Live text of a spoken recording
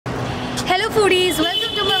Hello foodies,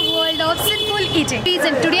 welcome to my world of sinful eating.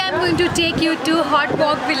 And today I'm going to take you to hot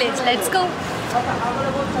Wok Village. Let's go.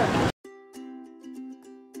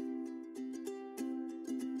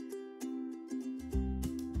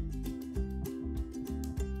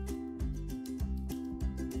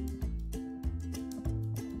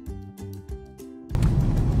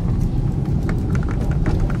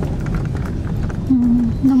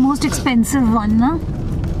 The most expensive one, na?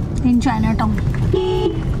 In Chinatown.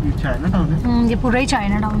 Chinatown? ये पूरा ही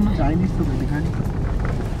Chinatown है. Chinese तो दिखा नहीं.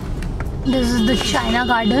 This is the China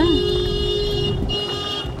Garden.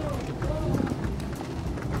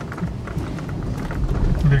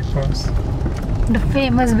 Big Boss. The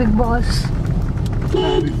famous Big Boss.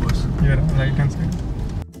 Big Boss. Yeah, right hand side.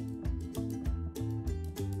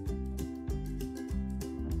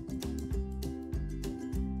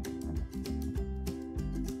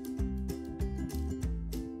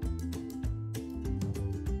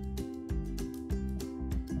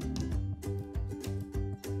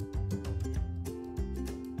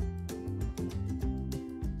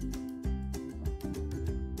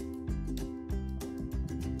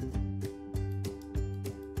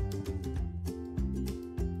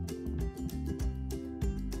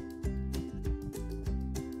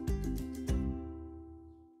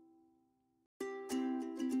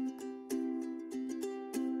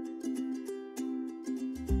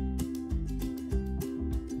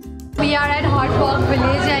 We are at Hot Wok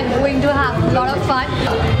Village and going to have a lot of fun.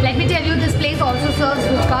 Let me tell you, this place also serves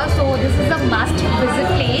hookah, so this is a must visit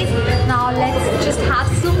place. Now let's just have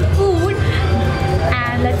some food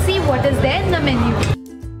and let's see what is there in the menu.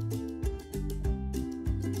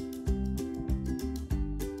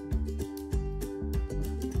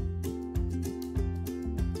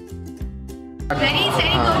 Ready,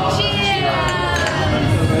 steady, go, cheers!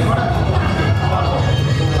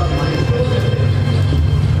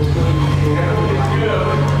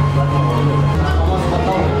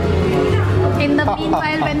 In the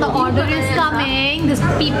meanwhile, when the order is coming, these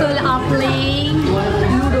people are playing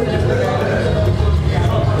Ludo.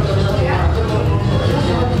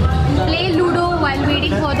 Play Ludo while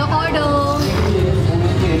waiting for the order.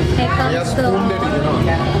 Here comes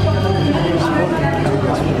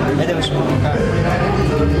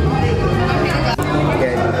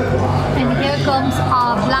and here comes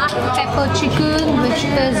our black pepper chicken, which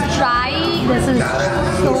is dry. This is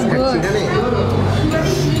so good.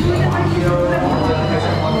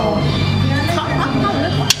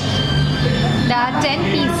 There are 10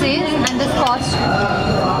 pieces and this costs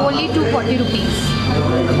only 240 rupees.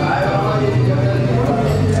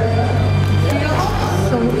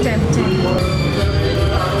 So tempting.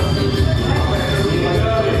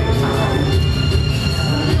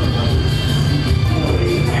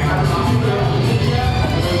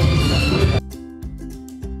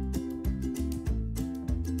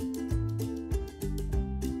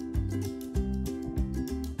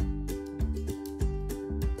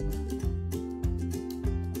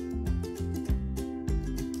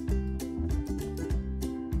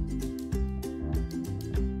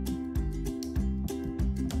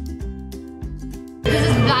 This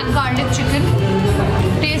is black garlic chicken.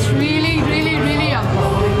 Tastes really yum.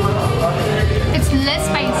 It's less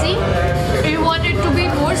spicy. If you want it to be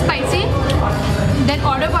more spicy, then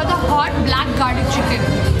order for the hot black garlic chicken.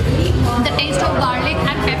 The taste of garlic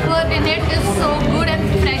and pepper in it is so good and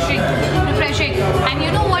refreshing. And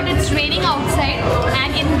you know what? It's raining outside,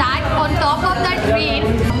 and in that, on top of that rain,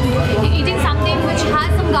 eating something which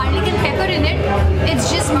has some garlic and pepper in it, it's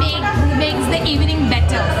just makes the evening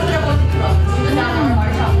better.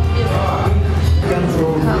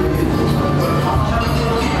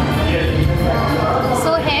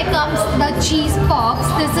 So here comes the cheese pops.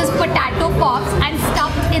 This is potato pops and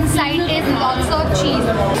stuffed inside is lots of cheese.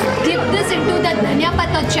 Dip this into the dhania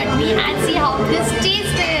pata chutney and see how this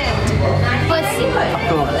tastes it. First,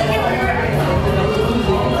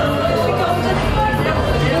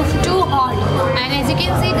 too hot. And as you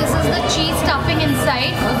can see, this is the cheese stuffing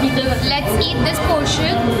inside. Let's eat this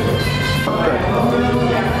portion.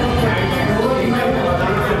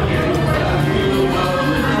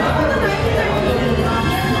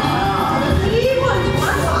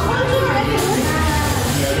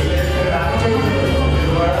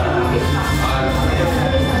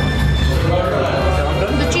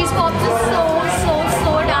 The cheese pops is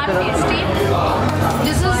so damn tasty.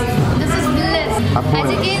 This is bliss. As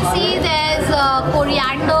you can see, there's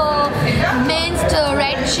coriander, minced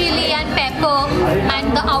red chili and pepper, and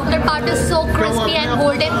the outer part is so crispy and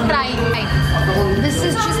golden fried. This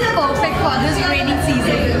is just perfect for this rainy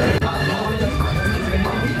season.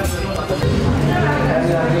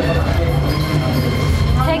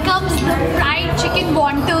 Here comes the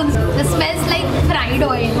This smells like fried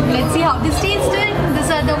oil. Let's see how this tasted. These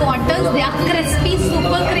are the wontons. They are crispy,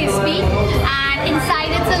 super crispy, and inside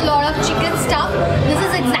it's a lot of chicken stuff. This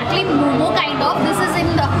is exactly momo kind of. This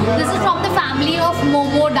is from the family of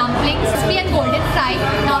momo dumplings, crispy and golden fried.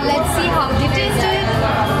 Now let's see how they tasted.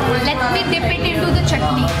 Let me dip it into the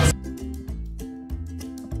chutney.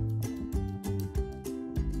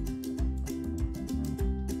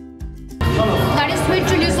 That is sweet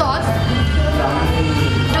chili sauce,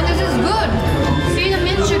 and this is good. See the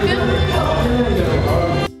minced chicken.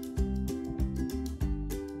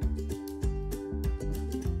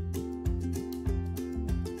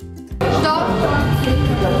 The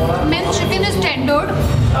minced chicken is tendered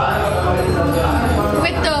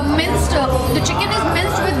with the chicken is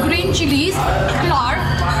minced with green chilies, flour.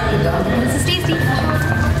 This is tasty.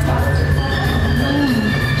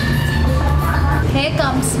 Here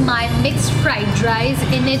comes my mixed fried rice.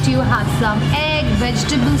 In it you have some egg,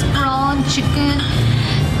 vegetables, prawn, chicken,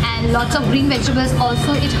 and lots of green vegetables.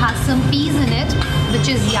 Also it has some peas in it, which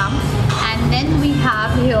is yum. And then we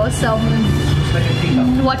have here some,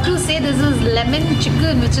 what to say, this is lemon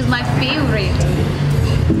chicken, which is my favorite.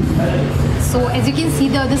 So as you can see,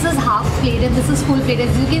 this is half plate and this is full plate.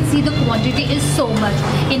 As you can see, the quantity is so much.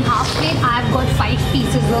 In half plate I have got 5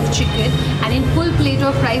 pieces of chicken, and in full plate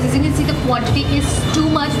of rice, as you can see, the quantity is too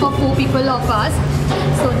much for 4 people of us.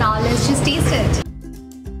 So now let's just taste it.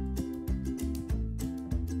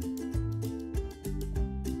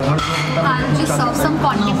 I'll just serve some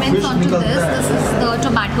condiments onto this. This is the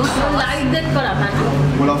tomato sauce.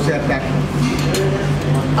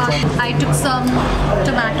 I took some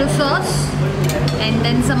tomato sauce and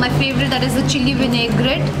then some, my favorite, that is the chili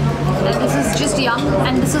vinaigrette, and this is just yum.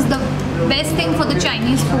 And this is the best thing for the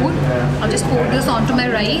Chinese food. I'll just pour this onto my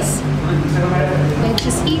rice. Let's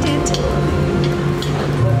just eat it.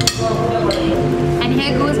 And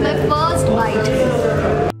here goes my first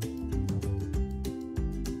bite.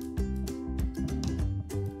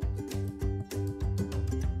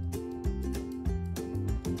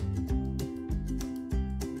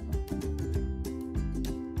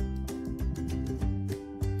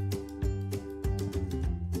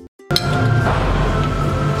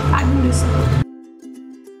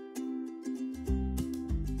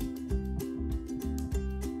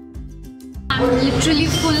 I'm literally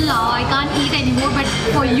full now. I can't eat anymore, but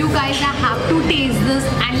for you guys I have to taste this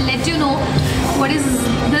and let you know what is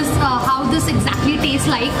this, how this exactly tastes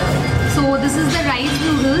like. So this is the rice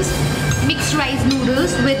noodles, mixed rice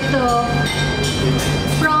noodles with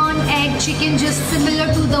prawn, egg, chicken, just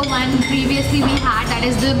similar to the one previously we had, that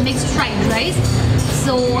is the mixed fried rice.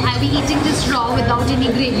 So I'll be eating this raw without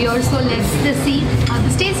any gravy or so. Let's see how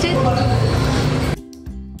this tasted.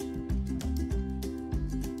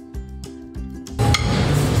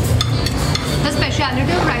 The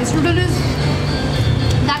speciality of rice noodle is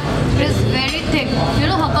that it is very thick. You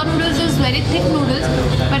know, Hakka noodles is very thick noodles,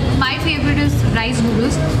 but my favorite is rice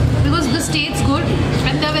noodles because this tastes good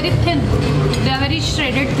and they are very thin. They are very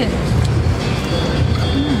shredded thin.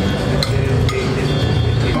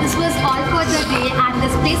 This was all for the day, and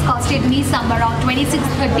this place costed me some around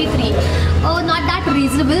 26.33. Oh, not that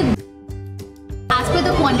reasonable. As per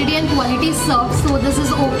the quantity and quality served, so this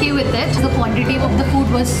is okay with it. The quantity of the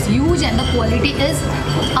food was huge and the quality is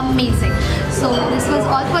amazing. So this was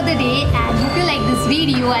all for the day, and hope you like this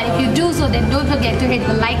video, and if you do so, then don't forget to hit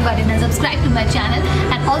the like button and subscribe to my channel,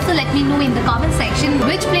 and also let me know in the comment section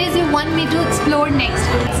which place you want me to explore next.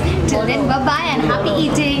 Till then, bye bye and happy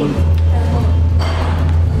eating.